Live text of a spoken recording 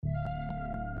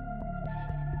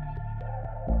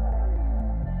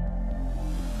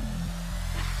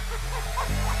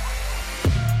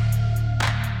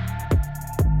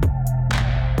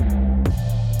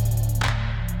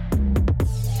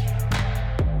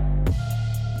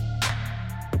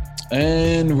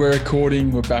And we're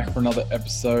recording. We're back for another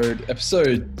episode.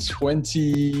 Episode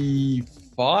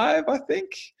 25, I think,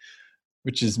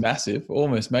 which is massive.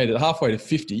 Almost made it. Halfway to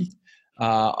 50.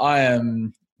 I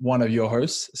am one of your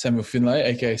hosts, Samuel Finlay,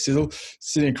 aka Sizzle,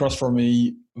 sitting across from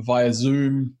me via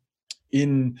Zoom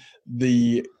in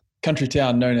the country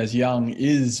town known as Young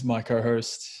is my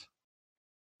co-host.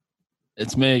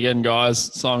 It's me again, guys.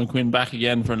 Simon Quinn back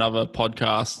again for another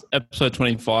podcast. Episode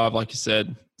 25, like you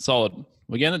said, solid.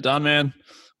 We're getting it done, man.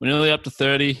 We're nearly up to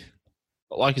 30.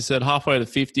 But like you said, halfway to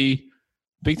 50.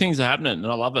 Big things are happening, and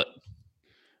I love it.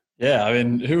 Yeah, I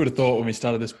mean, who would have thought when we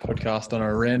started this podcast on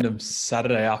a random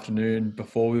Saturday afternoon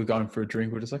before we were going for a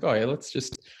drink, we're just like, oh, yeah, let's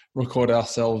just record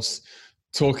ourselves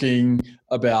talking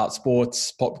about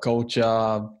sports, pop culture,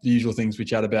 the usual things we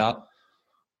chat about,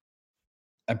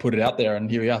 and put it out there. And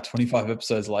here we are, 25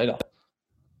 episodes later.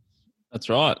 That's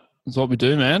right. That's what we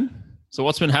do, man. So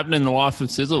what's been happening in the life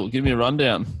of Sizzle? Give me a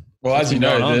rundown. Well, as you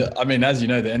know, the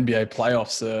NBA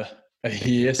playoffs are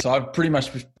here, so I've pretty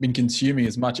much been consuming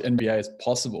as much NBA as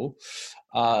possible.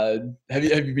 Have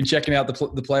you been checking out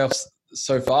the playoffs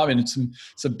so far? I mean, some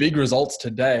big results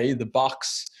today. The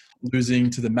Bucks losing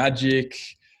to the Magic,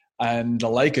 and the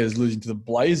Lakers losing to the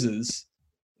Blazers.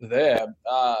 There.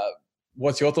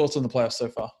 What's your thoughts on the playoffs so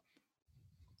far?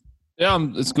 Yeah,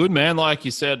 it's good, man. Like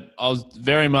you said, I was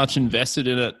very much invested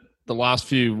in it the last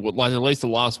few, like at least the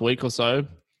last week or so.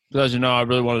 Because as you know, I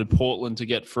really wanted Portland to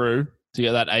get through, to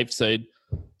get that 8th seed.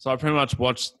 So I pretty much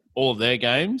watched all of their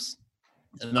games.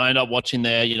 And I ended up watching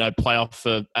their, playoff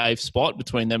for 8th spot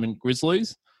between them and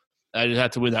Grizzlies. They just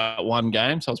had to win that one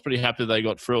game. So I was pretty happy they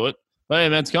got through it. But yeah,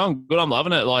 man, it's going good. I'm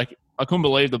loving it. Like, I couldn't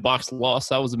believe the Bucks lost.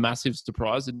 That was a massive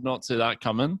surprise. Did not see that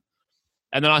coming.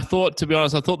 And then to be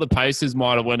honest, I thought the Pacers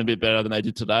might have went a bit better than they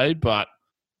did today. But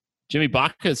Jimmy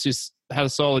Buckets just had a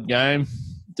solid game,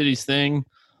 did his thing,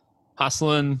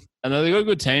 hustling. And they got a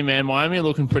good team, man. Miami are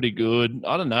looking pretty good.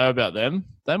 I don't know about them.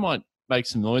 They might make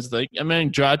some noise, I think. I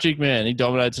mean, Dragic, man, he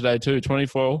dominated today too.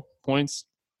 24 points,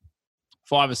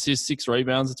 5 assists, 6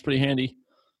 rebounds. It's pretty handy.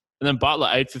 And then Butler,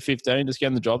 8 for 15, just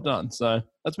getting the job done. So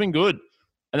that's been good.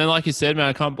 And then, like you said, man,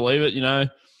 I can't believe it.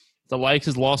 The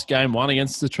Lakers lost game 1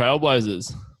 against the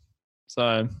Trailblazers.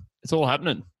 So it's all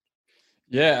happening.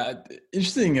 Yeah,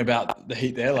 interesting about the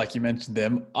Heat there, like you mentioned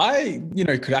them. I,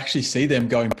 could actually see them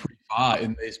going pretty far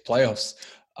in these playoffs.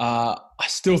 I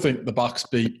still think the Bucks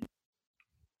beat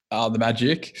the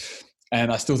Magic,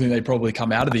 and I still think they probably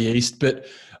come out of the East. But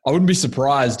I wouldn't be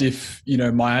surprised if,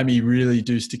 Miami really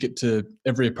do stick it to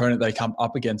every opponent they come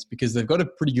up against, because they've got a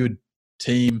pretty good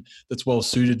team that's well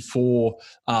suited for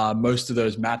most of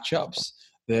those matchups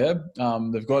there.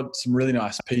 They've got some really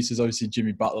nice pieces. Obviously,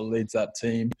 Jimmy Butler leads that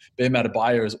team. Bam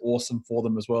Adebayo is awesome for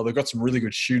them as well. They've got some really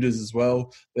good shooters as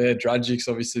well. They're Dragic's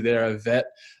obviously they're a vet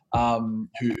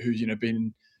who's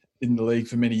been in the league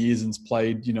for many years and's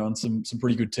played on some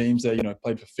pretty good teams there.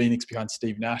 Played for Phoenix behind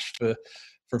Steve Nash for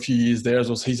a few years there as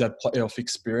well. So he's had playoff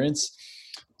experience.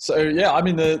 So yeah, I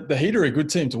mean the Heat are a good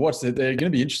team to watch. They're going to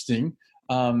be interesting.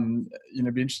 Be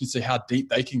interesting to see how deep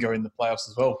they can go in the playoffs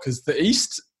as well, because the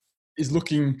East is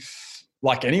looking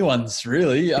like anyone's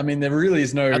really. I mean, there really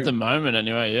is no... At the moment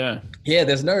anyway, yeah. Yeah,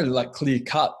 there's no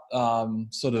clear-cut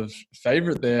sort of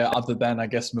favourite there other than, I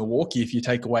guess, Milwaukee, if you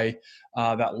take away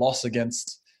that loss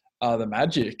against the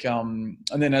Magic. And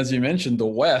then, as you mentioned, the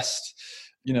West...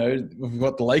 we've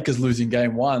got the Lakers losing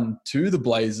game 1 to the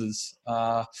Blazers.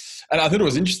 And I thought it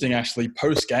was interesting, actually,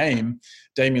 post-game,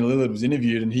 Damian Lillard was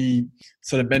interviewed and he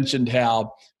sort of mentioned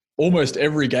how almost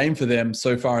every game for them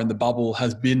so far in the bubble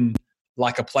has been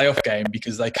like a playoff game,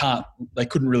 because they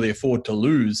couldn't really afford to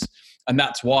lose. And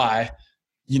that's why,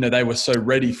 they were so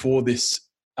ready for this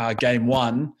game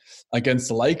 1 against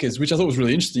the Lakers, which I thought was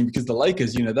really interesting, because the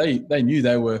Lakers, they knew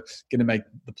they were going to make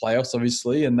the playoffs,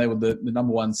 obviously, and they were the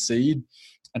number 1 seed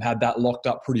and had that locked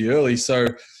up pretty early. So,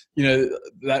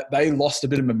 that they lost a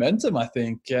bit of momentum, I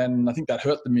think, and I think that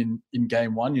hurt them in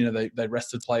game 1. They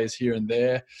rested players here and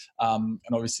there, and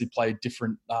obviously played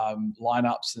different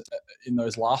lineups in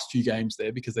those last few games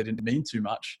there because they didn't mean too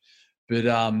much. But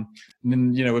and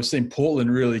then we've seen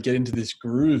Portland really get into this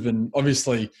groove, and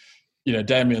obviously,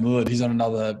 Damian Lillard, he's on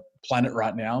another planet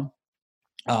right now.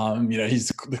 He's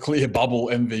the clear bubble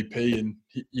MVP, and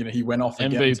he went off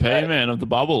MVP, man, of the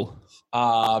bubble.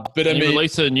 But he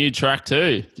released a new track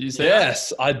too. Did you see yes,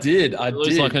 that? I did. I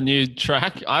released like a new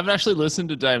track. I haven't actually listened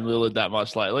to Dame Lillard that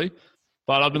much lately,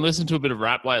 but I've been listening to a bit of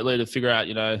rap lately to figure out,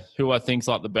 who I think's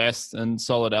like the best and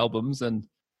solid albums. And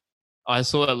I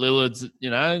saw that Lillard's,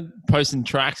 posting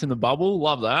tracks in the bubble.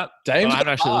 Love that. I haven't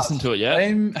actually listened to it yet.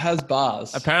 Dame has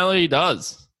bars. Apparently he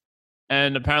does.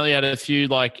 And apparently he had a few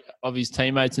like of his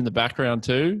teammates in the background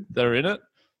too that are in it.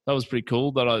 That was pretty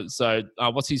cool. What's the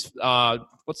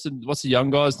young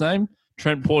guy's name?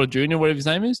 Trent Porter Jr., whatever his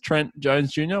name is. Trent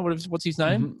Jones Jr., what's his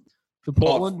name? Mm-hmm. For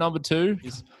Portland, number 2.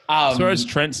 I swear it's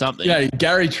Trent something. Yeah,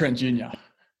 Gary Trent Jr.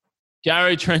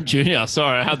 Gary Trent Jr.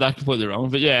 Sorry, I had that completely wrong.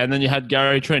 But yeah, and then you had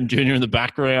Gary Trent Jr. in the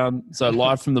background. So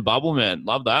live from the bubble, man.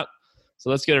 Love that. So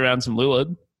let's get around some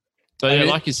Lillard. But yeah,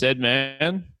 like you said,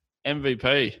 man,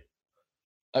 MVP.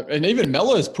 And even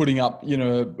Melo's putting up,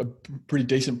 a pretty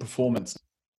decent performance.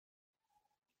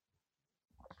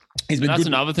 That's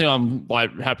another thing I'm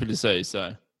like happy to see.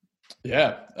 So,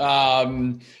 yeah.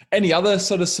 Any other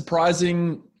sort of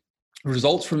surprising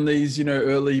results from these,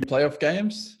 early playoff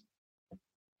games?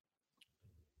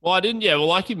 Well, I didn't. Yeah, well,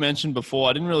 like you mentioned before,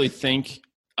 I didn't really think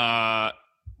the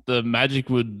Magic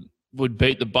would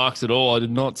beat the Bucks at all. I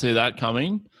did not see that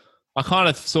coming. I kind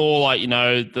of saw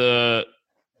the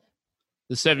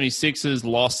 76ers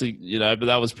lost, but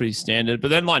that was pretty standard. But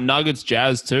then Nuggets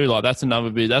Jazz too,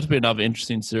 that'd be another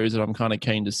interesting series that I'm kind of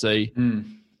keen to see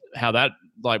how that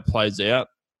plays out.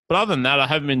 But other than that, I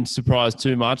haven't been surprised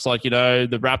too much.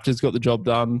 The Raptors got the job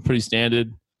done, pretty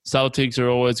standard. Celtics are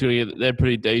always they're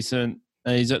pretty decent.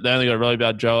 And they only got a really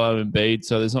bad Joel Embiid,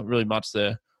 so there's not really much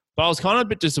there. But I was kind of a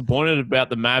bit disappointed about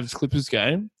the Mavs-Clippers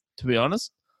game, to be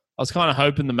honest. I was kind of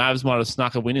hoping the Mavs might have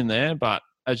snuck a win in there, but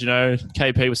as you know,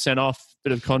 KP was sent off.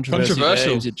 Bit of controversy there.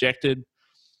 He was ejected.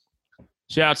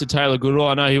 Shout out to Taylor Goodall.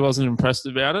 I know he wasn't impressed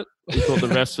about it. He thought the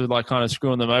refs were kind of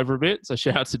screwing them over a bit. So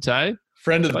shout out to Tay.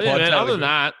 Friend of the pod. Man, other than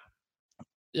that,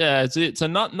 yeah, it's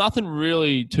nothing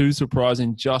really too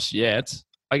surprising just yet.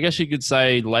 I guess you could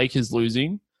say Lakers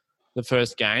losing the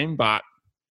first game, but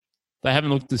they haven't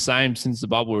looked the same since the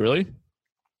bubble, really.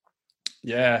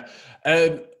 Yeah.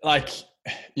 And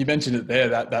you mentioned it there,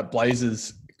 that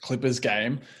Blazers Clippers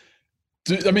game.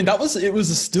 I mean, it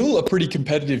was still a pretty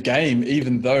competitive game,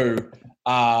 even though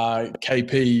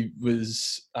KP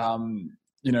was,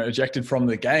 ejected from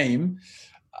the game.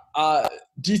 I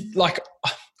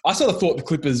sort of thought the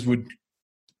Clippers would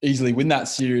easily win that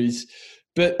series,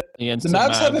 but the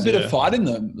Mavs have a bit of fight in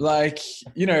them. I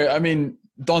mean,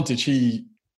 Doncic, he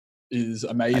is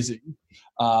amazing.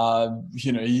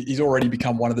 He's already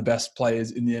become one of the best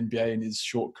players in the NBA in his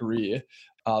short career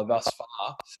thus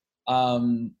far.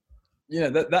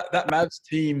 That Mavs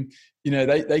team,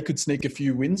 they could sneak a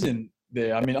few wins in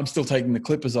there. I mean, I'm still taking the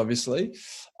Clippers, obviously.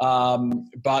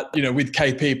 But, with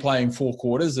KP playing 4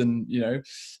 quarters and,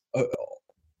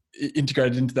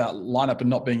 integrated into that lineup and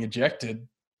not being ejected,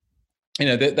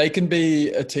 they can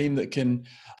be a team that can,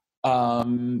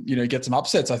 get some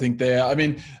upsets, I think, there. I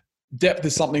mean, depth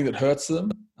is something that hurts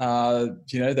them.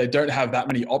 They don't have that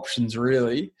many options,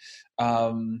 really.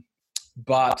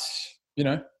 But,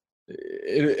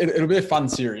 it'll be a fun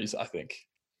series, I think.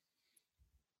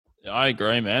 Yeah, I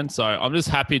agree, man. So I'm just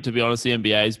happy, to be honest, the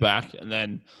NBA's back, and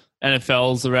then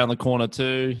NFL's around the corner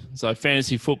too. So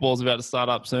fantasy football's about to start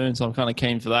up soon. So I'm kind of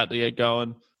keen for that to get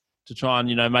going, to try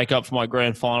and, make up for my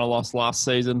grand final loss last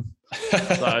season.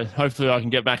 So hopefully I can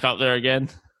get back up there again.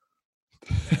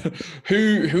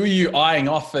 Who are you eyeing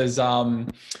off as? I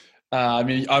know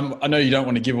you don't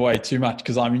want to give away too much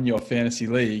because I'm in your fantasy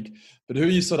league. But who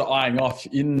are you sort of eyeing off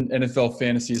in NFL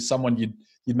fantasy as someone you'd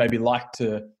maybe like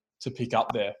to pick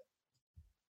up there?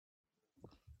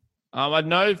 I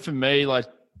know for me,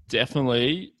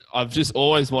 definitely, I've just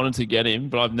always wanted to get him,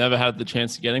 but I've never had the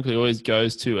chance to get him because he always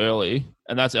goes too early,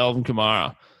 and that's Alvin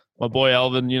Kamara. My boy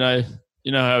Alvin, you know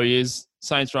how he is,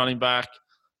 Saints running back.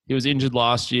 He was injured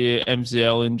last year,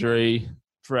 MCL injury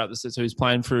throughout the season, so he's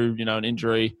playing through, an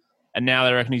injury, and now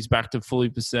they reckon he's back to fully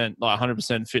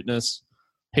 100% fitness.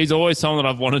 He's always someone that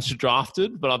I've wanted to draft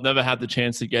it, but I've never had the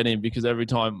chance to get him because every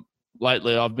time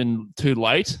lately I've been too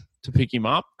late to pick him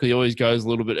up because he always goes a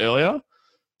little bit earlier.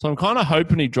 So I'm kind of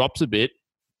hoping he drops a bit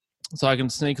so I can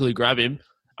sneakily grab him.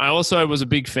 I also was a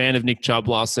big fan of Nick Chubb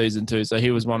last season too, so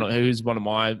he was one of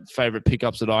my favourite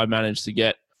pickups that I managed to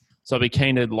get. So I'd be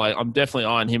keen to I'm definitely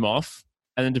eyeing him off.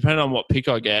 And then depending on what pick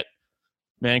I get,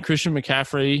 man, Christian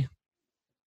McCaffrey,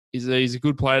 he's a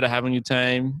good player to have on your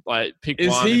team. Pick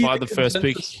one if I had the first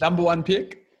pick. Number 1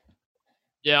 pick?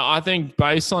 Yeah, I think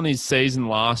based on his season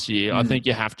last year, I think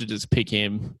you have to just pick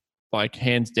him,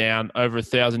 hands down, over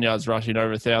 1,000 yards rushing,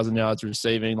 over 1,000 yards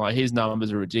receiving. His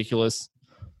numbers are ridiculous.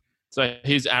 So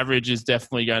his average is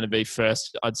definitely going to be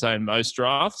first, I'd say, in most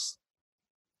drafts.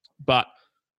 But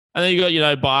and then you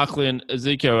got, Barkley and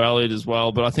Ezekiel Elliott as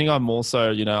well. But I think I'm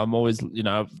also, I'm always,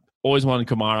 I've always wanted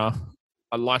Kamara.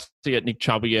 I'd like to get Nick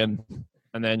Chubb again.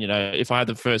 And then, if I had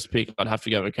the first pick, I'd have to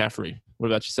go McCaffrey. What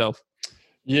about yourself?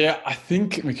 Yeah, I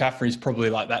think McCaffrey's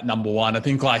probably like that number one. I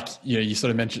think like, you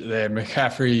sort of mentioned it there,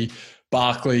 McCaffrey,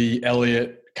 Barkley,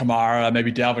 Elliott, Kamara,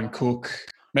 maybe Dalvin Cook,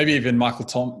 maybe even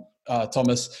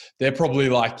Thomas. They're probably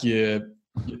like your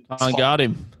Can't top. guard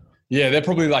him. Yeah, they're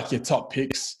probably like your top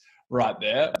picks right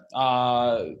there.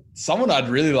 Someone I'd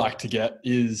really like to get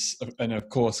is, and of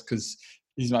course, because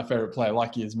he's my favorite player,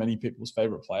 like he is many people's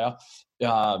favorite player,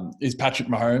 is Patrick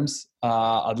Mahomes.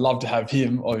 I'd love to have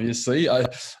him, obviously. I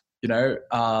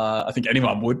think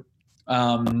anyone would.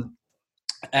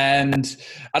 And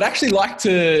I'd actually like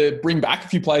to bring back a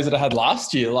few players that I had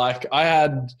last year. Like I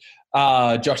had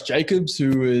Josh Jacobs,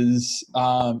 who is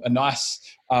a nice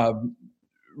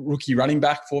rookie running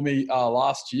back for me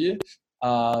last year.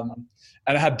 And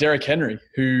I had Derrick Henry,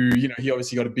 who, he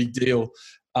obviously got a big deal.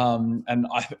 And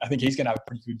I think he's going to have a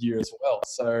pretty good year as well.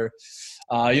 So,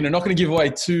 not going to give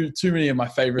away too many of my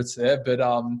favorites there, but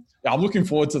I'm looking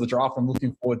forward to the draft. I'm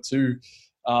looking forward to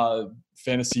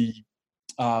fantasy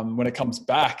when it comes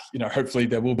back. Hopefully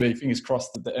there will be, fingers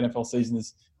crossed, that the NFL season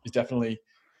is definitely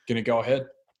going to go ahead.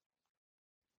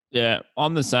 Yeah,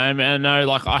 I'm the same. And I know,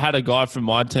 like, I had a guy from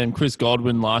my team, Chris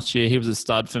Godwin, last year. He was a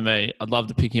stud for me. I'd love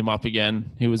to pick him up again.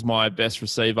 He was my best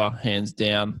receiver, hands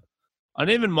down. I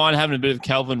didn't even mind having a bit of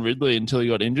Calvin Ridley until he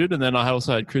got injured. And then I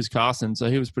also had Chris Carson, so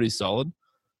he was pretty solid.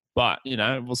 But,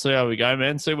 we'll see how we go,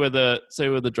 man. See where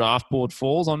the draft board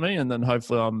falls on me, and then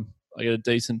hopefully I get a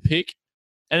decent pick.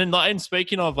 And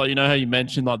speaking of, like, how you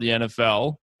mentioned, like, the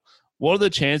NFL, what are the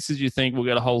chances you think we'll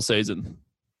get a whole season?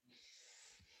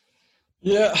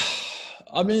 Yeah,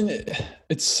 I mean,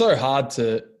 it's so hard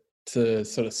to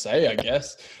sort of say, I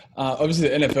guess. Obviously,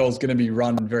 the NFL is going to be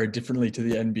run very differently to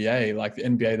the NBA. Like the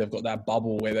NBA, they've got that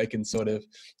bubble where they can sort of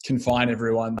confine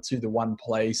everyone to the one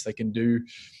place. They can do,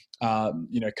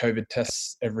 COVID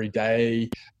tests every day.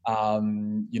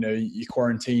 You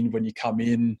quarantine when you come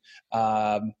in.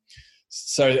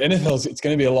 So the NFL, it's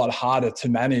going to be a lot harder to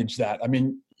manage that. I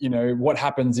mean, what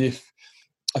happens if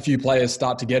a few players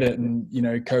start to get it and,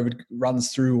 COVID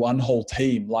runs through one whole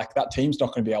team? Like that team's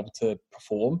not going to be able to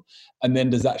perform. And then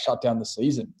does that shut down the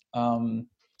season?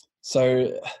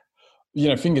 So,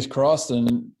 fingers crossed,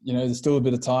 and, there's still a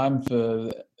bit of time for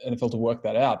NFL to work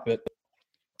that out. But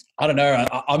I don't know.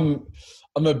 I'm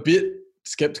a bit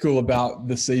skeptical about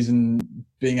the season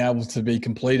being able to be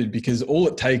completed, because all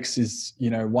it takes is,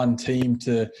 one team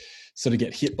to sort of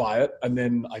get hit by it. And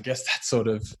then I guess that sort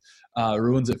of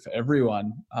ruins it for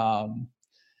everyone. What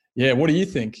do you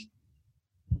think?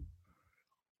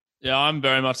 Yeah, I'm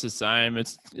very much the same.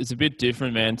 It's a bit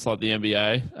different, man. It's like the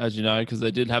NBA, as you know, because they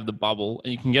did have the bubble,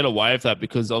 and you can get away with that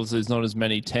because obviously there's not as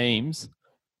many teams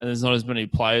and there's not as many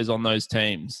players on those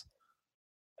teams.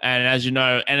 And as you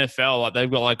know, NFL, like they've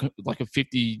got like a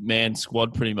 50-man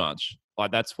squad pretty much.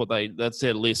 Like that's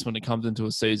their list when it comes into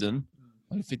a season,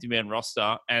 like a 50-man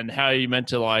roster. And how are you meant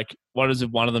to, like, what is if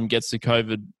one of them gets to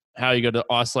COVID? How are you got to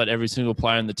isolate every single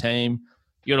player in the team?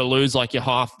 You got to lose like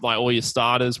all your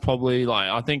starters probably. Like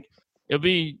I think it'll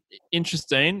be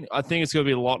interesting. I think it's going to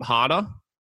be a lot harder.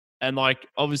 And like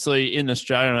obviously in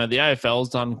Australia, the AFL's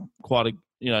done quite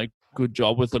a good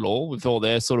job with it all, with all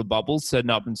their sort of bubbles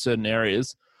setting up in certain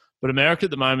areas. But America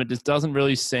at the moment just doesn't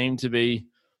really seem to be,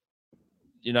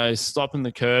 stopping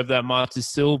the curve that much. It's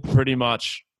still pretty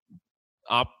much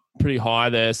up pretty high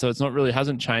there. So it's not really,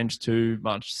 hasn't changed too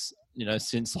much,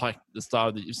 since like the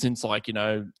start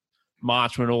of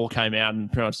March when it all came out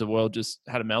and pretty much the world just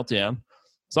had a meltdown.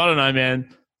 So I don't know,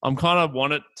 man. I'm kind of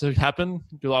want it to happen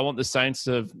because I want the Saints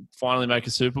to finally make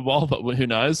a Super Bowl, but who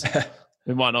knows?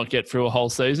 We might not get through a whole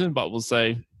season, but we'll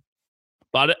see.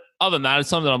 But other than that, it's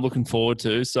something that I'm looking forward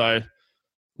to. So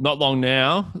not long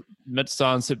now, meant to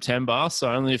start in September,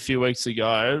 so only a few weeks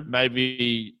ago.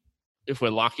 Maybe if we're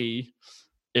lucky,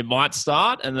 it might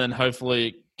start and then hopefully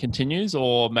it continues,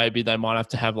 or maybe they might have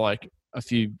to have like a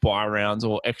few bye rounds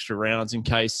or extra rounds in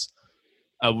case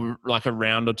like a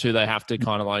round or two they have to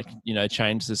kind of like,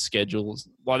 change the schedules.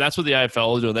 Like that's what the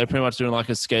AFL is doing. They're pretty much doing like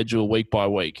a schedule week by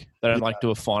week. They don't like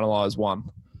do a finalized one.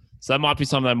 So that might be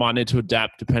something they might need to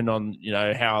adapt depending on,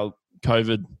 how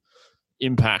COVID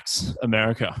impacts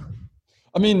America.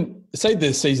 I mean, say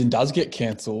the season does get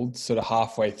cancelled sort of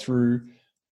halfway through,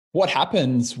 what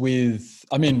happens with,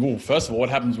 first of all, what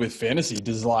happens with fantasy?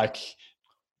 Does does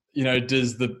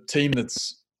the team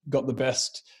that's got the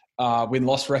best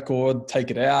win-loss record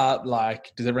take it out?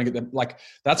 Like, does everyone get them? Like,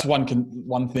 that's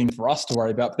one thing for us to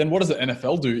worry about. But then what does the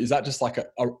NFL do? Is that just like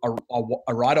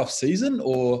a write-off season,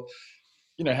 or,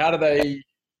 how do they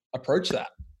approach that?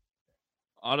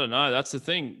 I don't know. That's the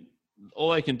thing.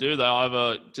 All they can do, they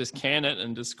either just can it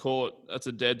and just call it that's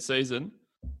a dead season,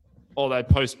 or they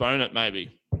postpone it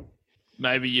maybe.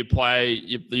 maybe you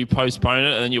postpone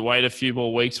it and then you wait a few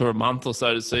more weeks or a month or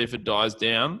so to see if it dies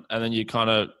down, and then you kind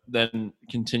of then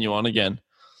continue on again.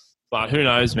 But who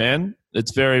knows, man?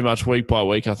 It's very much week by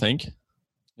week, I think.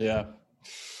 Yeah.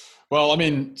 Well, I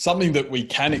mean, something that we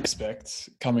can expect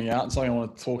coming out and something I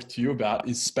want to talk to you about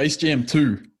is Space Jam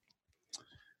 2.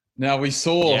 Now, we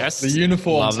saw the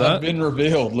uniforms have been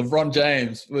revealed. LeBron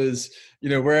James was,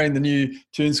 wearing the new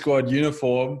Toon Squad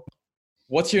uniform.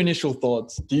 What's your initial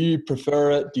thoughts? Do you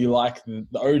prefer it? Do you like the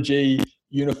OG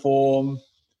uniform?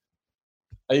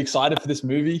 Are you excited for this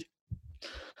movie?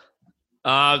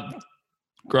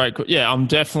 Great. Yeah, I'm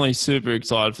definitely super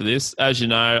excited for this. As you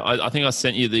know, I think I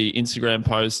sent you the Instagram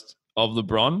post of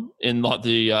LeBron in like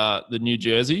the New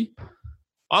Jersey.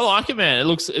 I like it, man.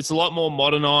 It's a lot more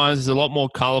modernized. It's a lot more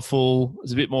colorful.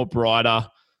 It's a bit more brighter.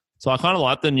 So I kind of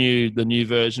like the new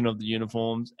version of the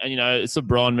uniforms. And, it's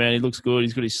LeBron, man. He looks good.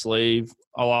 He's got his sleeve.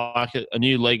 I like it. A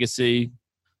new legacy.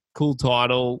 Cool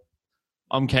title.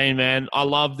 I'm keen, man. I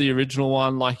love the original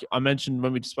one. Like I mentioned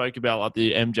when we spoke about like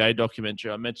the MJ documentary,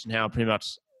 I mentioned how pretty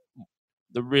much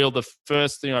the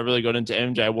first thing I really got into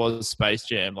MJ was Space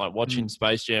Jam. Like watching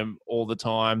Space Jam all the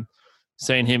time,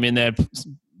 seeing him in there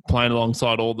playing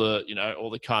alongside all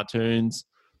the cartoons,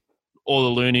 all the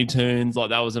Looney Tunes.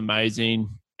 Like that was amazing.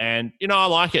 And, I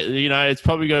like it. It's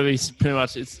probably going to be pretty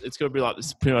much, it's going to be like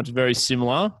this pretty much very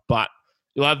similar, but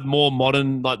you'll have more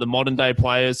modern, like the modern day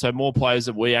players. So more players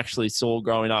that we actually saw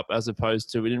growing up as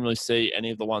opposed to, we didn't really see any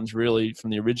of the ones really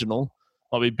from the original.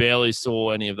 Like we barely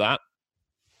saw any of that.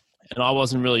 And I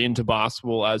wasn't really into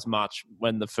basketball as much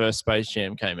when the first Space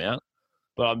Jam came out,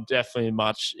 but I'm definitely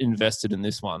much invested in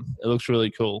this one. It looks really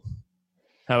cool.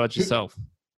 How about yourself?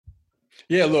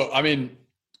 Yeah, look, I mean,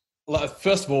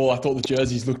 first of all, I thought the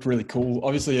jerseys looked really cool.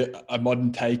 Obviously, a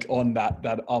modern take on that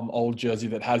old jersey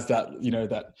that has that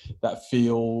that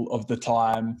feel of the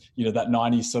time, that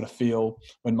 90s sort of feel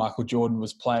when Michael Jordan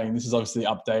was playing. This is obviously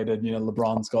updated.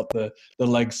 LeBron's got the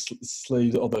leg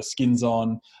sleeves or the skins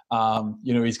on.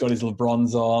 He's got his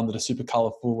LeBrons on that are super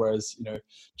colorful, whereas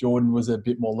Jordan was a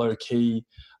bit more low key.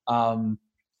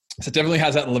 So it definitely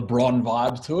has that LeBron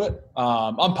vibe to it.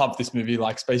 I'm pumped for this movie.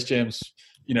 Like Space Jam's,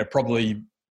 probably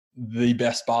the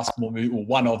best basketball movie, or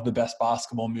one of the best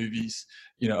basketball movies,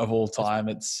 of all time.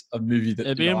 It's a movie that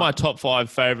it'd be in my top 5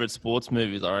 favorite sports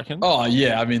movies, I reckon. Oh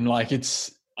yeah, I mean, like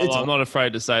it's I'm not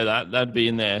afraid to say that. That'd be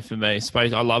in there for me.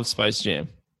 I love Space Jam.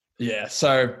 Yeah,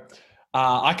 so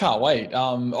I can't wait.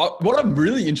 What I'm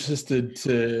really interested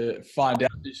to find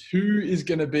out is who is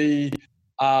going to be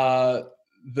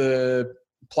the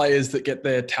players that get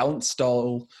their talent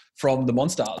stole from the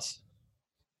Monstars.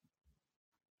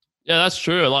 Yeah, that's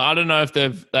true. Like, I don't know if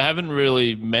they haven't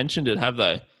really mentioned it, have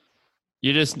they?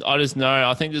 I just know.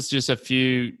 I think there's just a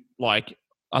few. Like,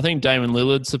 I think Damon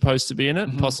Lillard's supposed to be in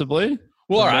it, possibly.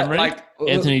 Well, all right. Like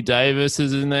Anthony Davis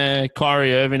is in there.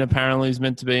 Kyrie Irving apparently is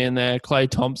meant to be in there. Klay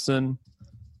Thompson.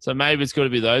 So maybe it's got to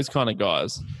be those kind of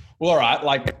guys. Well, all right.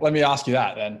 Like, let me ask you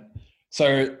that then.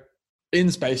 So, in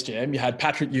Space Jam, you had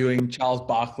Patrick Ewing, Charles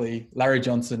Barkley, Larry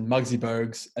Johnson, Muggsy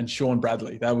Bogues, and Shawn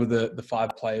Bradley. They were the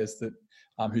 5 players that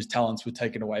whose talents were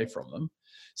taken away from them.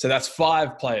 So that's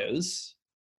 5 players.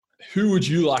 Who would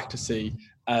you like to see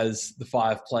as the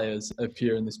 5 players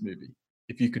appear in this movie,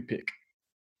 if you could pick?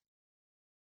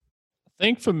 I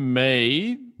think for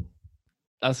me,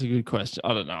 that's a good question.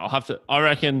 I don't know. I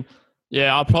reckon,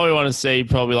 I'll probably want to see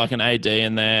like an AD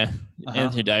in there.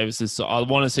 Anthony Davis I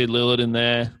want to see Lillard in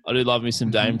there. I do love me some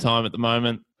Dame time at the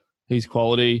moment. He's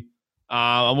quality.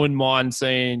 I wouldn't mind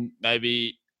seeing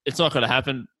maybe, it's not going to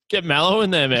happen, get Melo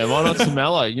in there, man. Why not some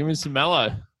Melo? Give me some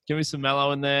Melo. Give me some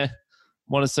Melo in there.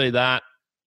 Want to see that.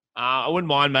 I wouldn't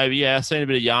mind maybe, seeing a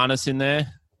bit of Giannis in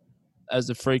there as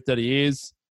the freak that he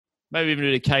is. Maybe even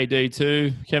a bit of KD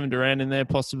too. Kevin Durant in there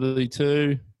possibly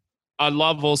too. I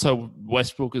love also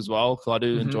Westbrook as well, because I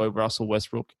do enjoy Russell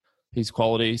Westbrook. His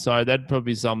quality. So that'd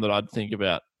probably be something that I'd think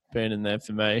about being in there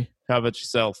for me. How about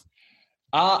yourself?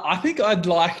 I think I'd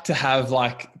like to have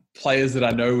like players that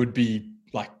I know would be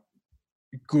like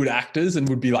good actors and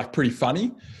would be like pretty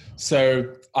funny.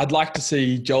 So I'd like to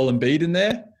see Joel Embiid in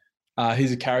there.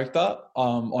 He's a character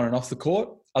on and off the court.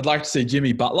 I'd like to see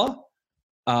Jimmy Butler.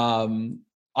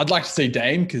 I'd like to see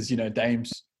Dame because,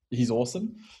 he's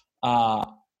awesome.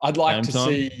 I'd like to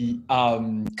see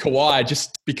Kawhi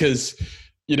just because,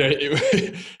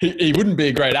 he wouldn't be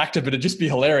a great actor, but it'd just be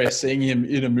hilarious seeing him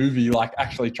in a movie like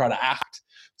actually try to act.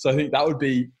 So I think that would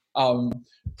be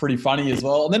pretty funny as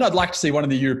well. And then I'd like to see one of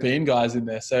the European guys in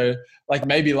there. So like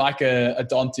maybe like a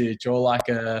Doncic or like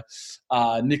a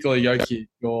Nikola Jokic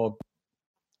or,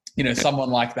 someone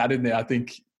like that in there. I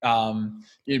think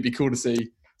it'd be cool to see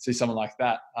see someone like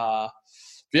that. But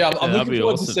yeah, I'm looking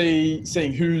forward to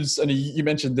seeing who's. And you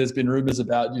mentioned there's been rumors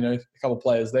about a couple of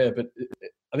players there, but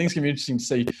I think it's gonna be interesting to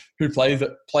see who plays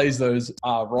those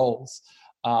roles,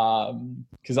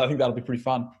 because I think that'll be pretty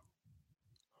fun.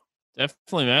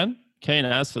 Definitely, man. Keen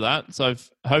as for that. So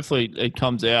hopefully it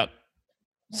comes out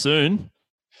soon.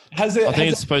 I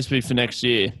think it's supposed to be for next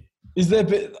year. Is there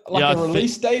a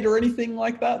release date or anything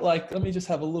like that? Like, let me just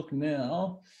have a look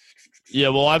now. Yeah,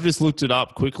 well, I've just looked it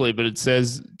up quickly, but it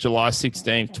says July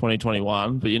 16th,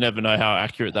 2021, but you never know how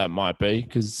accurate that might be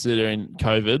considering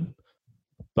COVID.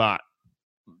 But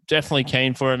definitely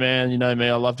keen for it, man. You know me,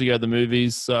 I love to go to the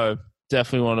movies, so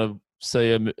definitely want to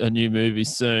see a new movie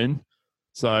soon.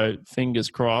 So fingers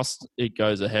crossed it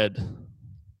goes ahead.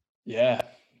 Yeah.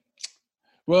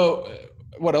 Well,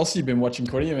 what else have you been watching,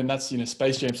 Cody? I mean, that's,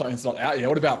 Space Jam, something that's not out yet.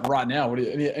 What about right now?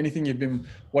 Anything you've been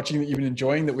watching that you've been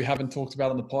enjoying that we haven't talked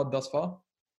about on the pod thus far?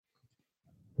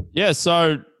 Yeah,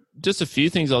 so just a few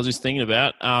things I was just thinking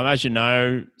about. As you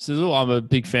know, Sizzle, I'm a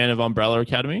big fan of Umbrella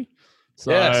Academy.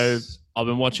 So yes. I've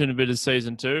been watching a bit of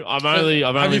season 2.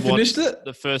 Have you finished it?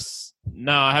 The first.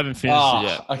 No, I haven't finished it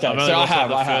yet. Okay, so I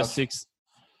have. First 6.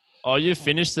 Oh, you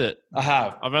finished it? I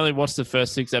have. I've only watched the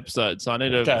first 6 episodes, so I need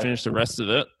to finish the rest of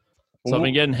it. So I've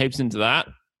been getting heaps into that.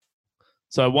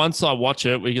 So once I watch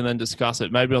it, we can then discuss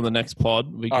it. Maybe on the next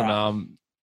pod, we can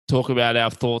talk about our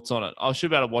thoughts on it. I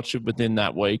should be able to watch it within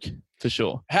that week for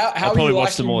sure. I'll probably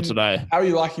watch some more today. How are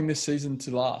you liking this season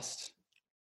to last?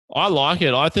 I like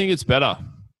it. I think it's better.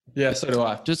 Yeah, so do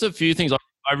I. Just a few things. I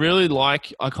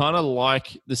kind of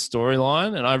like the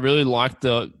storyline, and I really like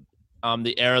the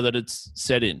era that it's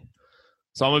set in.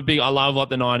 So I love like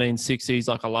the 1960s.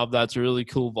 Like I love that. It's a really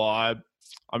cool vibe.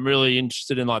 I'm really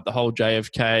interested in like the whole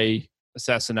JFK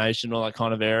assassination or that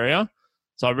kind of area.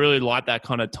 So I really like that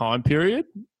kind of time period.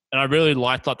 And I really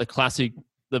liked like the classic,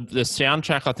 the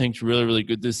soundtrack I think is really, really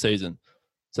good this season.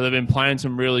 So they've been playing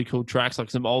some really cool tracks, like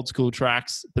some old school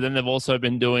tracks, but then they've also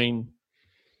been doing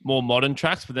more modern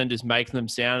tracks, but then just making them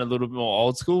sound a little bit more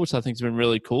old school, which I think has been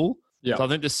really cool. Yeah. So I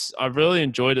think I've really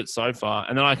enjoyed it so far.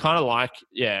 And then I kind of like,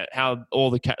 how all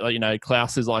the,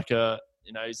 Klaus is like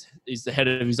he's the head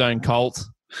of his own cult.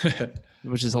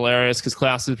 Which is hilarious because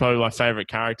Klaus is probably my favorite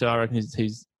character. I reckon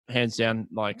he's hands down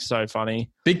like so funny.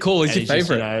 Big call. He's your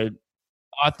favorite.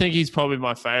 I think he's probably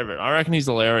my favorite. I reckon he's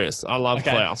hilarious. I love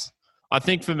Klaus. I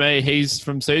think for me, he's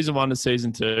from season 1 to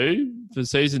season 2. For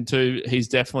season 2, he's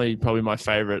definitely probably my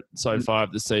favorite so far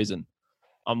of the season.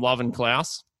 I'm loving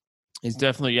Klaus. He's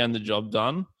definitely getting the job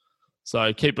done.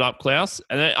 So keep it up, Klaus.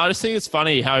 And then I just think it's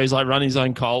funny how he's like running his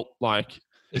own cult. Like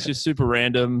it's just super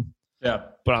random. Yeah.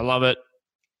 But I love it.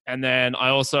 And then I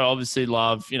also obviously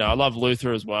love, I love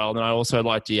Luther as well. And I also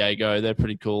like Diego. They're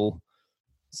pretty cool.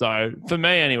 So for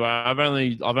me anyway, I've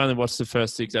only watched the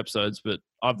first 6 episodes, but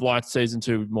I've liked season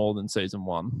 2 more than season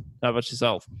 1. How about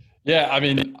yourself? Yeah, I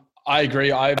mean, I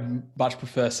agree. I much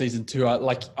prefer season 2.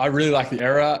 I really like the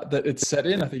era that it's set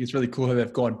in. I think it's really cool how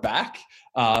they've gone back.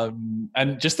 And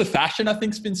just the fashion, I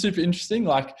think, has been super interesting.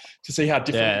 Like to see how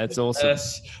different. Yeah, it's awesome.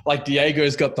 Like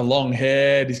Diego's got the long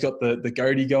hair. He's got the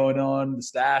goatee going on, the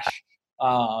stash.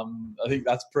 I think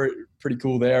that's pretty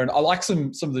cool there. And I like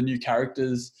some of the new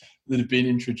characters that have been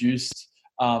introduced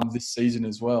this season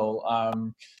as well.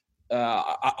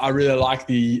 I really like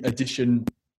the addition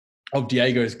of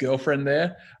Diego's girlfriend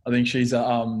there. I think she's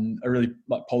a really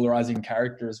like polarizing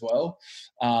character as well.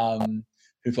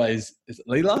 Who plays, is it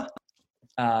Leela?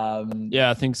 Yeah,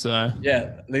 I think so.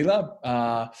 Yeah,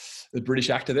 Leela, the British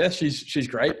actor there. She's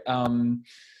great.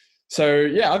 So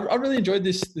yeah, I really enjoyed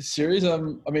this series. I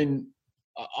mean,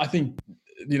 I think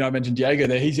I mentioned Diego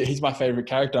there. He's my favorite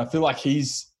character. I feel like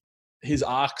his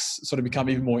arcs sort of become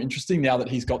even more interesting now that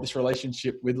he's got this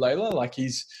relationship with Layla. Like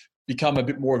he's become a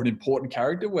bit more of an important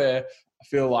character where I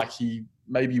feel like he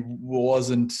maybe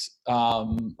wasn't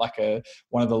like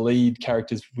one of the lead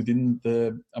characters within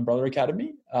the Umbrella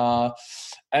Academy.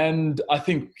 And I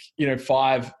think,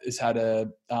 5 has had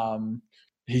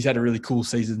he's had a really cool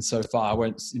season so far. I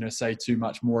won't, say too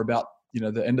much more about,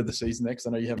 the end of the season there because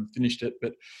I know you haven't finished it,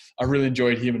 but I really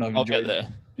enjoyed him and I've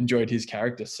enjoyed his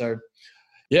character. So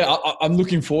yeah, I'm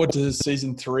looking forward to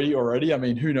season 3 already. I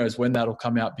mean, who knows when that'll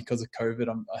come out because of COVID.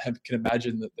 I can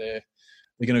imagine that they're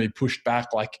going to be pushed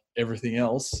back like everything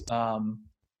else.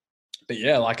 But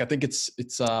yeah, like I think it's been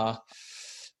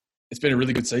a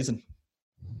really good season.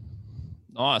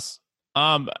 Nice.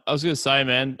 I was going to say,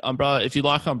 man, Umbrella. If you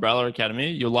like Umbrella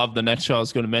Academy, you'll love the next show I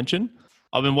was going to mention.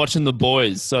 I've been watching The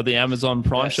Boys, so the Amazon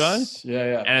Prime show.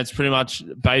 Yeah. And it's pretty much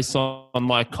based on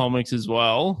like comics as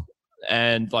well.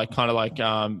 And like kind of like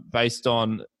based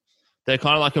on, they're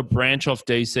kind of like a branch off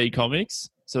DC Comics.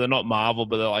 So they're not Marvel,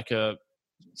 but they're like a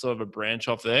sort of a branch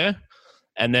off there.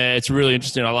 And it's really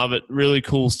interesting. I love it. Really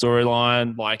cool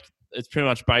storyline. Like it's pretty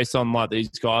much based on like these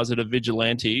guys that are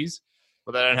vigilantes,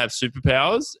 but they don't have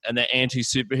superpowers and they're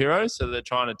anti-superheroes. So they're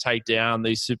trying to take down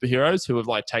these superheroes who have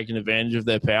like taken advantage of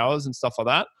their powers and stuff like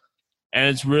that. And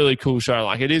it's really cool show.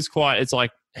 Like it's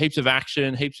like heaps of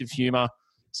action, heaps of humor.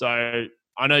 So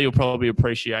I know you'll probably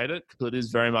appreciate it because it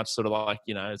is very much sort of like,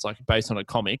 it's like based on a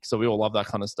comic. So we all love that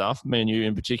kind of stuff. Me and you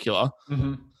in particular.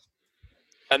 Mm-hmm.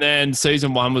 And then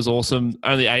season 1 was awesome.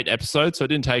 Only 8 episodes. So it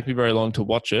didn't take me very long to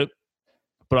watch it,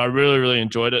 but I really, really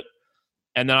enjoyed it.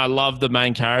 And then I love the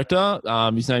main character.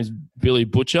 His name's Billy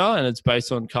Butcher, and it's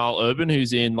based on Carl Urban,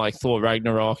 who's in like Thor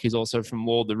Ragnarok. He's also from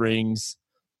Lord of the Rings.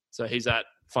 So he's that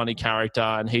funny character,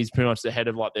 and he's pretty much the head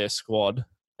of like their squad.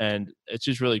 And it's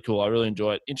just really cool. I really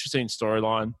enjoy it. Interesting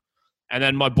storyline. And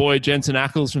then my boy Jensen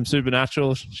Ackles from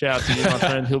Supernatural. Shout out to you, my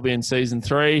friend. He'll be in season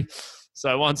 3.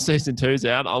 So once season 2's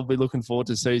out, I'll be looking forward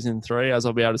to season 3 as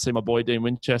I'll be able to see my boy Dean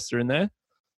Winchester in there.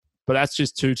 But that's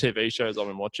just 2 TV shows I've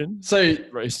been watching. So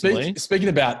recently. Speaking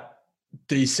about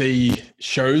DC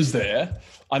shows there,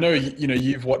 I know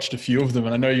you've watched a few of them,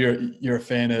 and I know you're a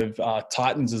fan of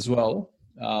Titans as well.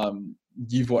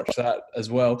 You've watched that as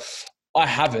well. I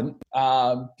haven't,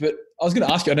 but I was going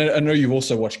to ask you. I know you've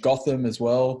also watched Gotham as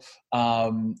well,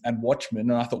 and Watchmen,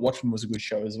 and I thought Watchmen was a good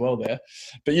show as well there.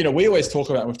 But we always talk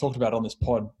about, and we've talked about on this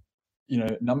pod,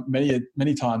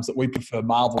 many times that we prefer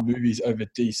Marvel movies over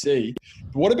DC.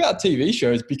 But what about TV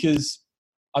shows? Because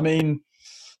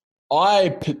I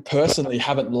personally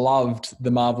haven't loved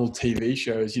the Marvel TV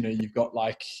shows. You've got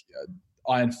like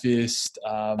Iron Fist,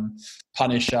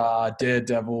 Punisher,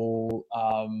 Daredevil,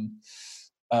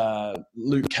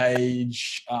 Luke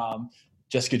Cage,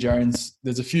 Jessica Jones.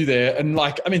 There's a few there,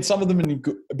 and some of them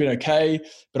have been okay,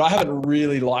 but I haven't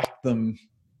really liked them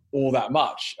all that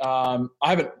much. I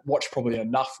haven't watched probably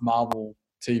enough Marvel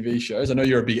TV shows. I know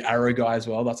you're a big Arrow guy as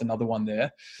well. That's another one there.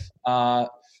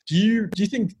 Do you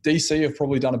think DC have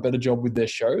probably done a better job with their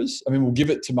shows? We'll give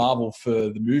it to Marvel for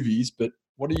the movies, but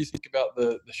what do you think about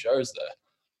the shows there?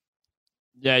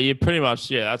 Yeah, you pretty much,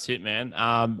 that's it, man.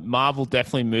 Marvel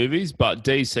definitely movies, but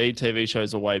DC TV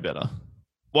shows are way better.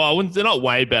 Well, they're not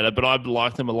way better, but I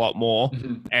like them a lot more.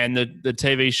 Mm-hmm. And the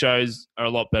TV shows are a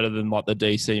lot better than like the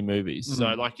DC movies. Mm-hmm.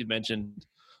 So like you mentioned,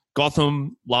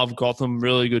 Gotham, love Gotham,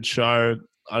 really good show.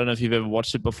 I don't know if you've ever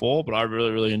watched it before, but I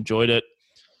really, really enjoyed it.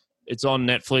 It's on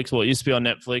Netflix. Well, it used to be on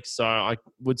Netflix, so I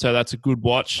would say that's a good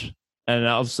watch. And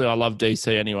obviously I love DC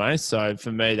anyway. So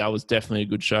for me, that was definitely a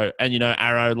good show. And,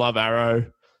 Arrow, love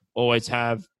Arrow. Always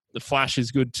have. The Flash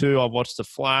is good too. I've watched The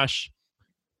Flash.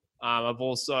 I've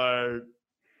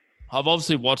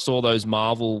obviously watched all those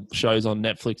Marvel shows on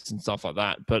Netflix and stuff like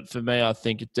that. But for me, I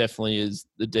think it definitely is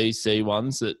the DC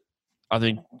ones that I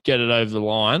think get it over the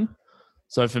line.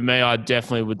 So for me, I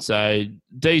definitely would say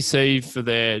DC for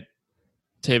their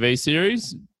TV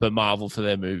series, but Marvel for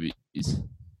their movies.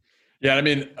 Yeah,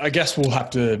 I guess we'll have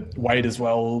to wait as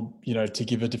well, to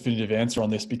give a definitive answer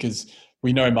on this, because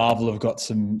we know Marvel have got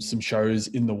some shows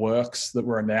in the works that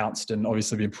were announced and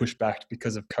obviously been pushed back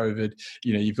because of COVID.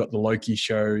 You've got the Loki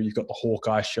show, you've got the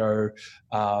Hawkeye show.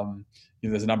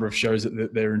 There's a number of shows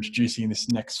that they're introducing in this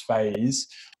next phase,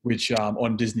 which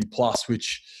on Disney Plus,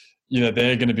 which they're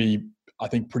going to be, I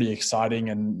think, pretty exciting.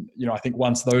 And I think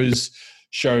once those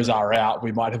shows are out,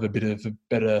 we might have a bit of a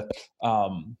better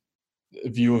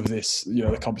view of this,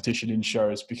 the competition in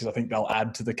shows, because I think they'll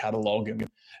add to the catalog, and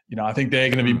I think they're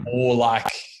going to be more like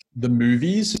the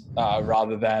movies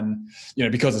rather than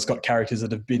because it's got characters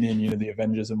that have been in the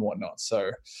Avengers and whatnot. So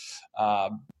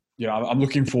I'm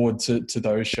looking forward to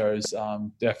those shows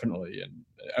definitely,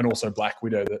 and also Black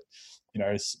Widow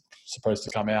that is supposed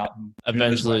to come out and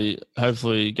eventually,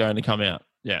 hopefully going to come out.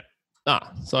 Yeah.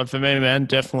 So for me, man,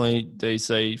 definitely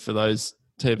DC for those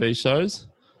TV shows.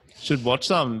 Should watch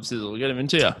some, Sizzle. Get them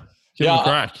into you. Give them a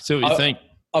crack. See what you think.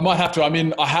 I might have to.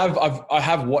 I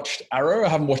have watched Arrow. I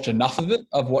haven't watched enough of it.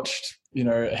 I've watched,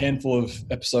 a handful of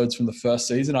episodes from the first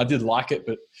season. I did like it,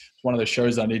 but it's one of those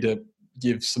shows I need to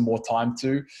give some more time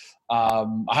to. I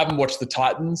haven't watched the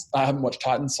Titans. I haven't watched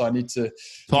Titans, so I need to.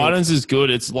 Titans is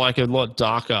good. It's like a lot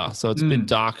darker, so it's a bit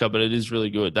darker, but it is really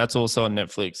good. That's also on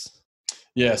Netflix.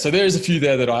 Yeah, so there's a few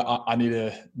there that I need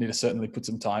to certainly put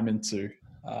some time into.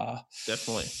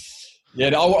 Definitely.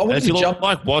 Yeah, I want to jump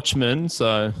like Watchmen.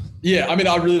 So yeah,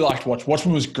 I really liked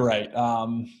Watchmen was great.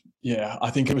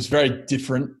 I think it was very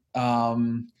different,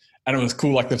 and it was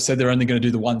cool. Like they've said, they're only going to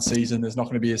do the one season. There's not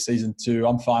going to be a season 2.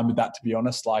 I'm fine with that, to be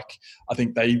honest. Like I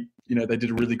think they did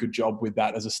a really good job with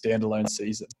that as a standalone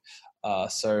season.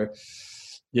 So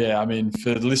Yeah, I mean,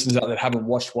 for the listeners out there that haven't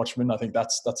watched Watchmen, I think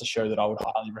that's a show that I would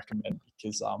highly recommend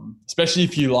because, especially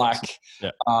if you like,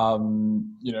 Yeah.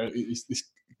 this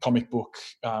comic book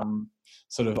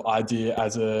sort of idea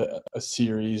as a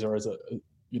series or as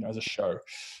as a show.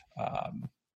 I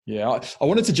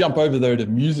wanted to jump over though to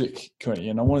music, Connie,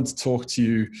 and I wanted to talk to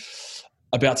you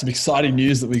about some exciting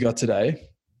news that we got today.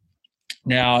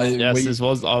 Now, yes, I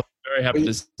was very happy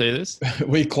to see this.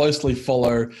 We closely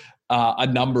follow a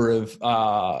number of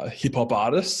hip hop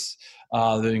artists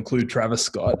that include Travis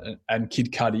Scott and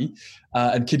Kid Cudi.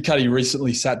 And Kid Cudi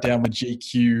recently sat down with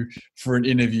GQ for an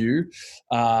interview,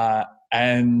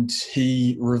 and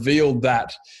he revealed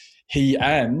that he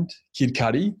and Kid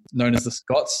Cudi, known as the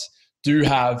Scotts, do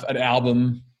have an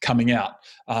album coming out.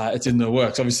 It's in the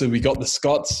works. Obviously, we got the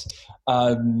Scotts,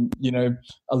 a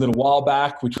little while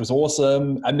back, which was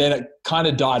awesome. And then it kind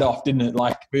of died off, didn't it?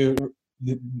 Like the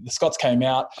Scotts came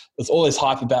out. There's all this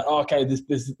hype about, this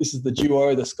is the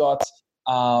duo, the Scotts.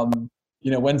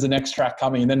 When's the next track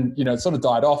coming? And then, it sort of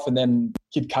died off. And then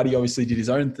Kid Cudi obviously did his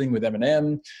own thing with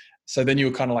Eminem. So then you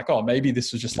were kind of like, maybe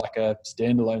this was just like a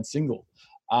standalone single.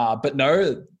 But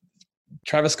no,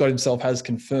 Travis Scott himself has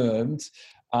confirmed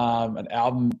an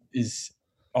album is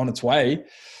on its way.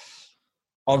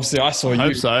 Obviously, I saw you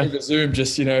over Zoom,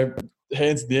 just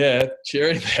hands in the air,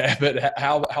 cheering there. But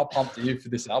how pumped are you for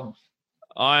this album?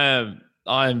 I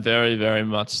am very, very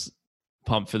much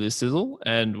pumped for this sizzle.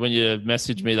 And when you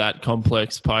messaged me that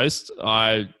complex post,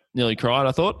 I nearly cried.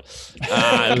 I thought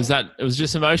it was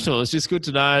just emotional. It's just good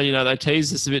to know. They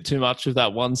teased us a bit too much with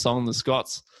that one song, the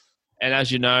Scotts. And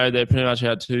as you know, they're pretty much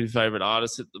our two favorite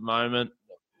artists at the moment.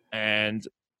 And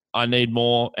I need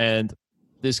more. And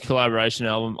this collaboration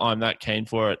album, I'm that keen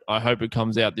for it. I hope it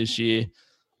comes out this year.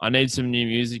 I need some new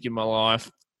music in my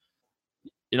life.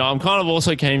 I'm kind of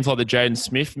also keen for the Jaden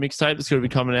Smith mixtape that's going to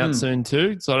be coming out soon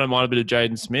too. So I don't mind a bit of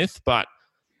Jaden Smith. But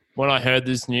when I heard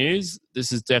this news,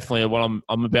 this is definitely what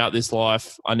I'm about this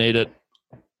life. I need it.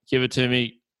 Give it to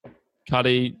me.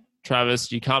 Cudi,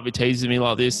 Travis, you can't be teasing me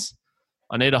like this.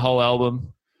 I need a whole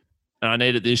album, and I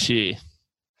need it this year.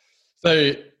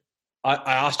 So I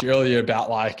asked you earlier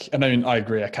about I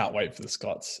agree. I can't wait for the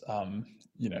Scotts.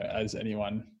 As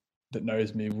anyone that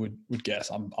knows me would guess,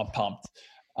 I'm pumped.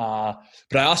 But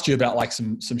I asked you about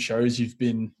some shows you've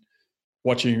been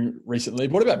watching recently.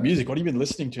 What about music? What have you been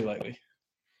listening to lately?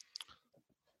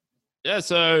 Yeah,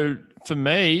 so for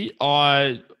me,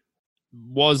 I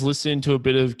was listening to a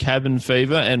bit of Cabin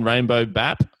Fever and Rainbow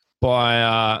Bap by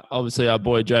obviously our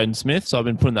boy Jaden Smith. So I've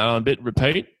been putting that on a bit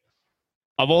repeat.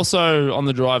 I've also, on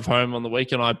the drive home on the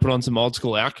weekend, I put on some old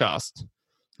school Outkast.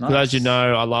 Nice. As you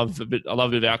know, I love a bit of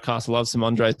Outkast. I love some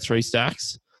Andre 3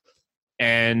 Stacks.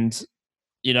 And,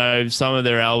 some of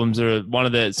their albums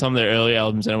some of their early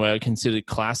albums anyway are considered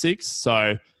classics. So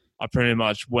I pretty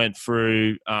much went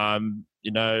through,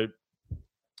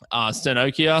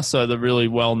 Stenokia, so the really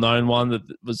well-known one that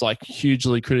was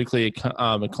hugely critically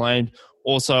acclaimed.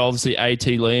 Also, obviously,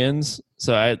 A.T. Lions,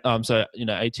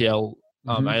 ATL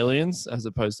Aliens as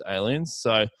opposed to Aliens.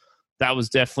 So that was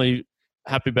definitely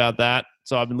happy about that.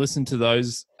 So I've been listening to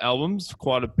those albums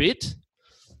quite a bit.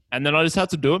 And then I just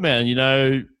had to do it, man.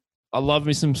 I love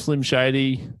me some Slim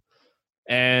Shady.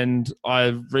 And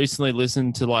I recently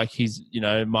listened to his,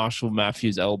 Marshall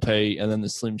Matthews LP and then the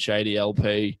Slim Shady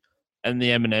LP and the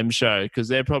Eminem Show, because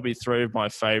they're probably three of my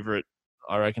favorite,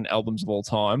 I reckon, albums of all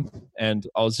time. And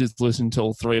I was just listening to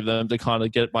all three of them to kind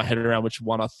of get my head around which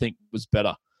one I think was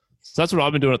better. So that's what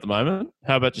I've been doing at the moment.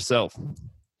 How about yourself?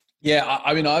 Yeah,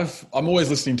 I'm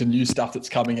always listening to new stuff that's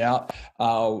coming out.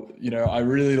 I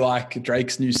really like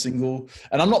Drake's new single,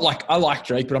 and I like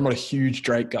Drake, but I'm not a huge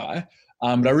Drake guy.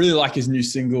 But I really like his new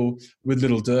single with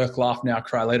Little Durk, Laugh Now,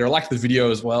 Cry Later. I like the video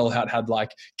as well, how it had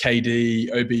KD,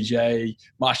 OBJ,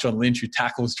 Marshawn Lynch, who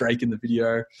tackles Drake in the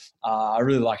video. I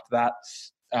really liked that.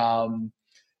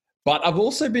 But I've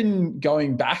also been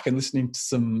going back and listening to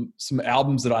some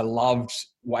albums that I loved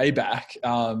way back.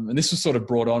 And this was sort of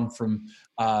brought on from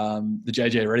the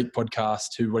JJ Redick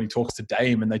podcast, when he talks to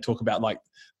Dame and they talk about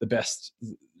the best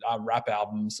rap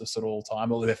albums of sort of all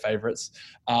time, all of their favorites.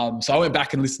 So I went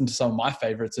back and listened to some of my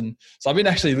favorites. And so I've been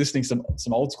actually listening to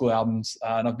some old school albums,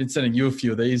 and I've been sending you a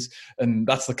few of these, and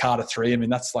that's the Carter 3.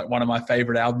 That's one of my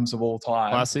favorite albums of all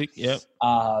time. Classic, yep.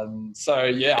 So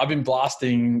yeah, I've been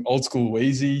blasting old school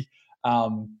Weezy.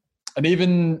 And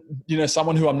even,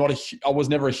 someone who I was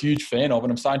never a huge fan of,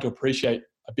 and I'm starting to appreciate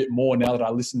a bit more now that I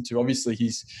listen to. Obviously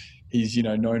he's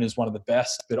known as one of the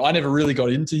best, but I never really got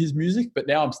into his music, but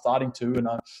now I'm starting to, and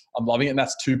I'm loving it. And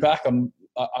that's Tupac.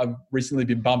 I've recently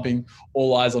been bumping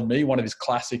All Eyes on Me, one of his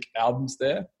classic albums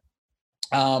there.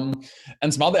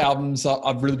 And some other albums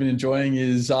I've really been enjoying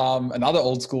is another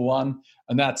old school one,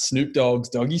 and that's Snoop Dogg's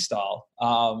Doggy Style.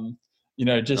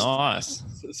 Just Nice.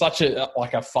 such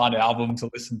a fun album to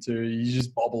listen to. You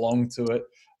just bob along to it.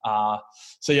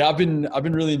 So yeah, I've been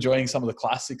really enjoying some of the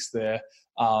classics there,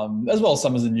 as well as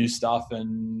some of the new stuff.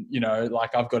 And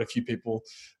I've got a few people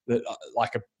that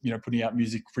putting out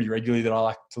music pretty regularly that I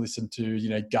like to listen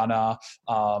to. Gunna.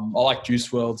 I like Juice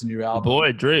WRLD's new album.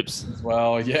 Boy, Drips as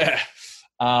well. Yeah.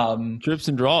 Drips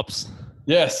and drops.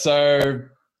 Yeah. So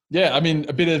yeah,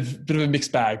 a bit of a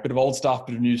mixed bag, bit of old stuff,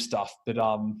 bit of new stuff. But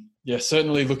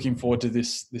certainly looking forward to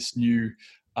this new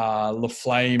La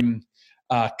Flame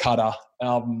Cutter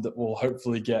album that will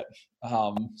hopefully get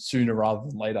sooner rather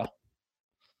than later.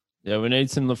 Yeah, we need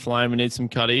some La Flame. We need some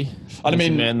Cuddy.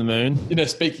 Man the Moon.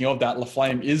 Speaking of that, La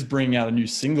Flame is bringing out a new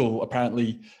single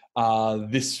apparently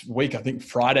this week. I think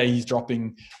Friday he's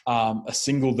dropping a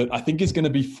single that I think is going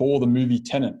to be for the movie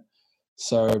Tenet.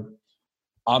 So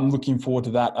I'm looking forward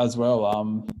to that as well.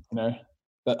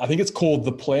 I think it's called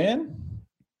The Plan,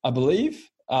 I believe.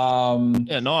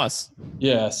 Yeah, nice.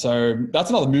 Yeah, so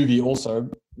that's another movie also,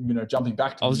 jumping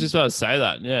back to... I was just about to say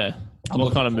that, yeah.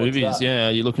 What kind of movies,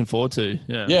 are you looking forward to?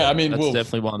 Yeah, that's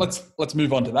definitely one. Let's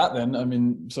move on to that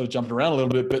then. Sort of jumping around a little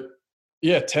bit, but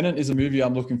yeah, Tenet is a movie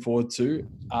I'm looking forward to.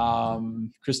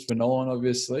 Christopher Nolan,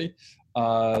 obviously.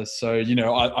 I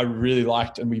really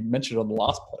liked, and we mentioned it on the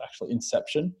last pod, actually,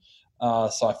 Inception.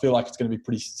 So I feel like it's going to be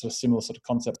pretty sort of similar sort of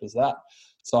concept as that.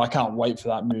 So I can't wait for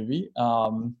that movie.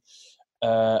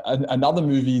 Another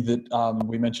movie that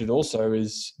we mentioned also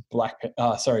is Black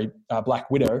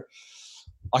Widow.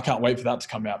 I can't wait for that to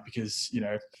come out because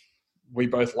we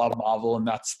both love Marvel, and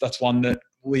that's one that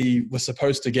we were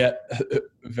supposed to get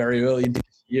very early into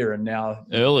this year, and now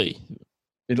early.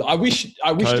 I wish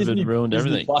COVID Disney ruined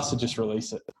everything. Plus to just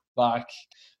release it.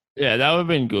 Yeah, that would have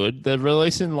been good. They're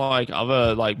releasing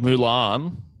other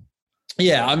Mulan.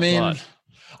 Yeah,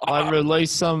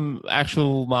 release some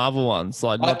actual Marvel ones,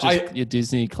 not just your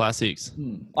Disney classics.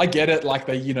 I get it.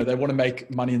 They want to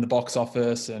make money in the box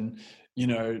office, and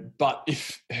but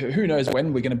who knows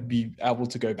when we're going to be able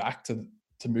to go back to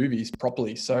movies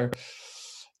properly. So,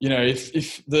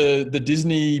 if the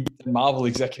Disney and Marvel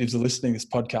executives are listening to this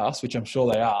podcast, which I'm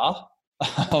sure they are,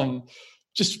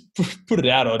 just put it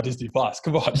out on Disney Plus.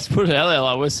 Come on, just put it out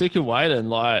there. We're sick of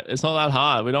waiting. It's not that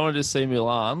hard. We don't want to just see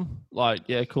Mulan.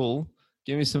 Yeah, cool.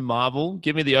 Give me some Marvel.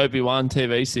 Give me the Obi-Wan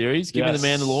TV series. Give me the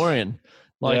Mandalorian.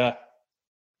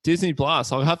 Disney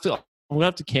Plus. I'm gonna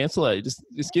have to cancel it.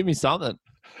 Just give me something.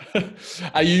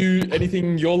 Are you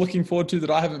anything you're looking forward to that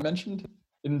I haven't mentioned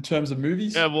in terms of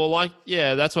movies? Yeah, well,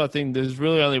 that's what I think. There's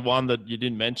really only one that you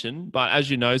didn't mention, but as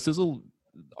you know, Sizzle,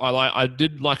 I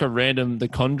did a random The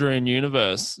Conjuring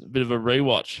universe, a bit of a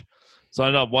rewatch. So I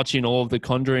ended up watching all of the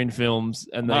Conjuring films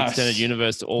and the extended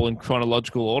universe all in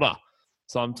chronological order.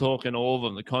 So I'm talking all of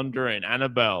them, The Conjuring,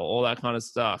 Annabelle, all that kind of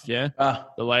stuff, yeah?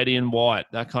 The Lady in White,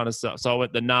 that kind of stuff. So I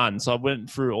went The Nun. So I went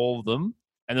through all of them.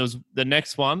 And there was the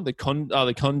next one, The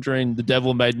Conjuring, The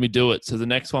Devil Made Me Do It. So the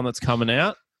next one that's coming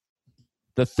out,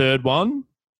 the third one,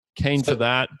 keen for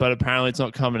that. But apparently it's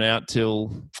not coming out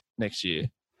till next year.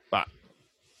 But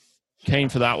keen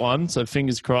for that one. So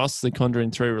fingers crossed, The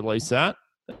Conjuring 3 release that.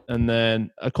 And then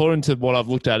according to what I've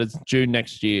looked at, it's June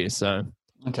next year. So...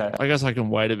 okay. I guess I can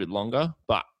wait a bit longer,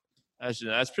 but as you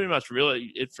know, that's pretty much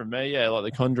really it from me. Yeah, The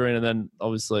Conjuring, and then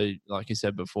obviously, like you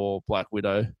said before, Black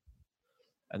Widow,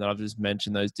 and then I've just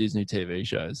mentioned those Disney TV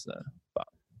shows. So, but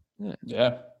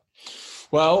yeah.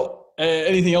 Well,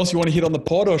 anything else you want to hit on the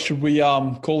pod, or should we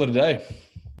call it a day?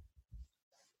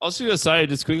 I was just going to say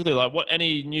just quickly,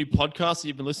 any new podcasts that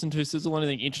you've been listening to, Sizzle?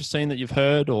 Anything interesting that you've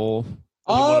heard, or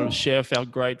you want to share with our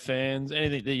great fans?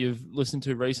 Anything that you've listened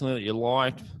to recently that you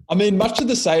liked? Much of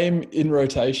the same in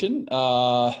rotation.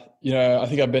 I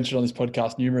think I've mentioned on this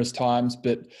podcast numerous times,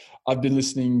 but I've been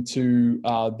listening to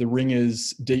The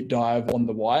Ringer's deep dive on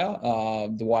The Wire,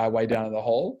 The Wire Way Down in the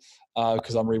Hole,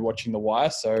 because I'm rewatching The Wire.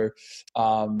 So,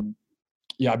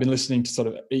 I've been listening to sort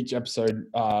of each episode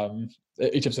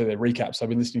they recap. So I've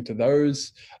been listening to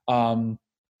those. And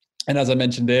as I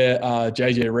mentioned there,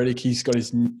 JJ Redick, he's got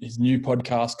his new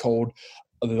podcast called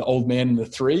The Old Man and the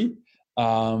Three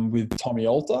with Tommy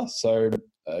Alter. So,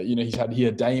 he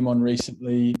had Dame on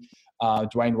recently.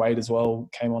 Dwayne Wade as well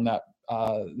came on that,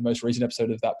 the most recent episode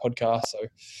of that podcast. So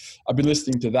I've been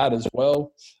listening to that as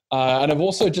well. And I've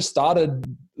also just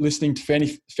started listening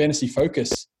to Fantasy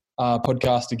Focus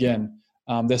podcast again.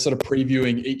 They're sort of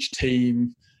previewing each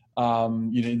team,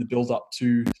 in the build up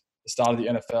to the start of the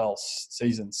NFL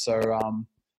season. So,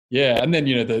 Yeah, and then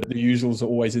the usuals are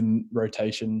always in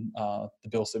rotation. The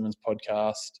Bill Simmons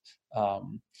podcast,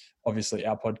 obviously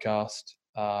our podcast.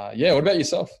 What about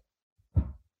yourself?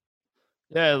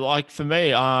 Yeah, like for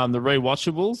me, the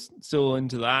rewatchables, still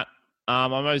into that.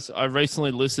 I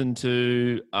recently listened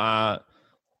to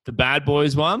the Bad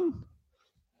Boys one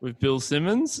with Bill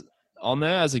Simmons on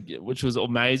there which was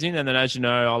amazing. And then, as you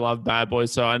know, I love Bad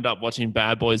Boys, so I ended up watching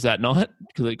Bad Boys that night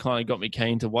because it kind of got me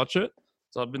keen to watch it.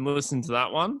 So I've been listening to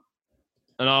that one.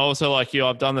 And I also, like you,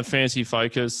 I've done the Fantasy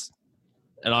Focus,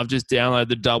 and I've just downloaded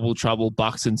the Double Trouble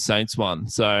Bucks and Saints one.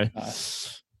 So,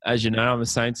 as you know, I'm a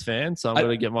Saints fan, so I'm going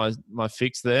to get my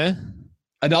fix there.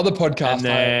 Another podcast. And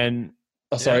then,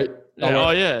 sorry.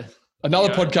 Yeah.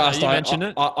 Another podcast. You mentioned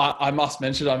it. I must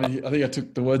mention. I mean, I think I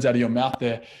took the words out of your mouth.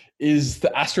 There is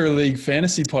the Astro League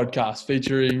Fantasy podcast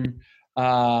featuring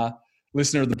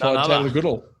listener of the pod, Taylor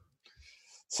Goodall.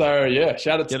 So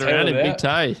shout out to Taylor there. Big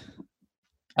Tay.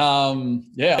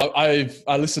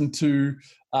 I listened to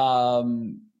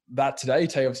that today.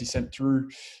 Tay obviously sent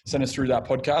us through that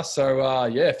podcast. So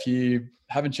if you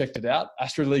haven't checked it out,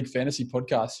 Astro League Fantasy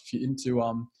Podcast. If you're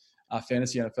into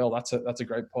fantasy NFL, that's a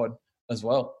great pod as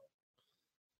well.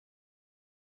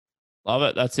 Love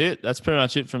it. That's it. That's pretty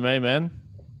much it for me, man.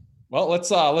 Well, let's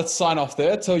sign off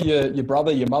there. Tell your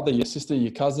brother, your mother, your sister,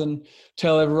 your cousin.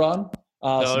 Tell everyone.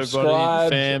 Tell subscribe. Everybody,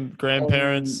 fam,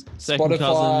 grandparents, second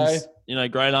Spotify, cousins,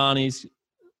 great aunties,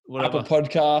 whatever. Apple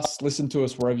Podcasts. Listen to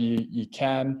us wherever you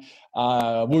can.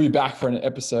 We'll be back for an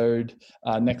episode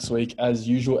next week, as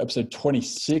usual, episode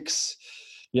 26.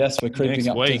 Yes, we're creeping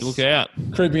up. Look out.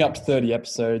 Creeping up to 30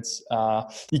 episodes.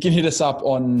 You can hit us up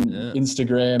on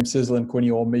Instagram, Sizzle and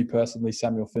Quinny, or me personally,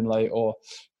 Samuel Finlay, or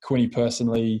Quinny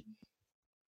personally,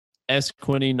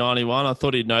 Quinny91. I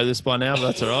thought he'd know this by now, but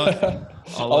that's all right.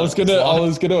 I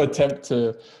was gonna attempt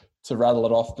to rattle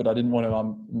it off, but I didn't want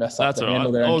to mess up the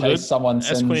handle there in case someone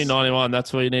sends Quinny91.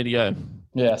 That's where you need to go.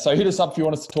 Yeah, so hit us up if you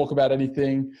want us to talk about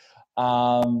anything.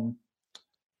 And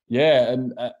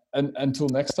until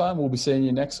next time, we'll be seeing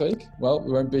you next week. Well,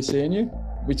 we won't be seeing you.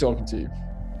 We'll be talking to you.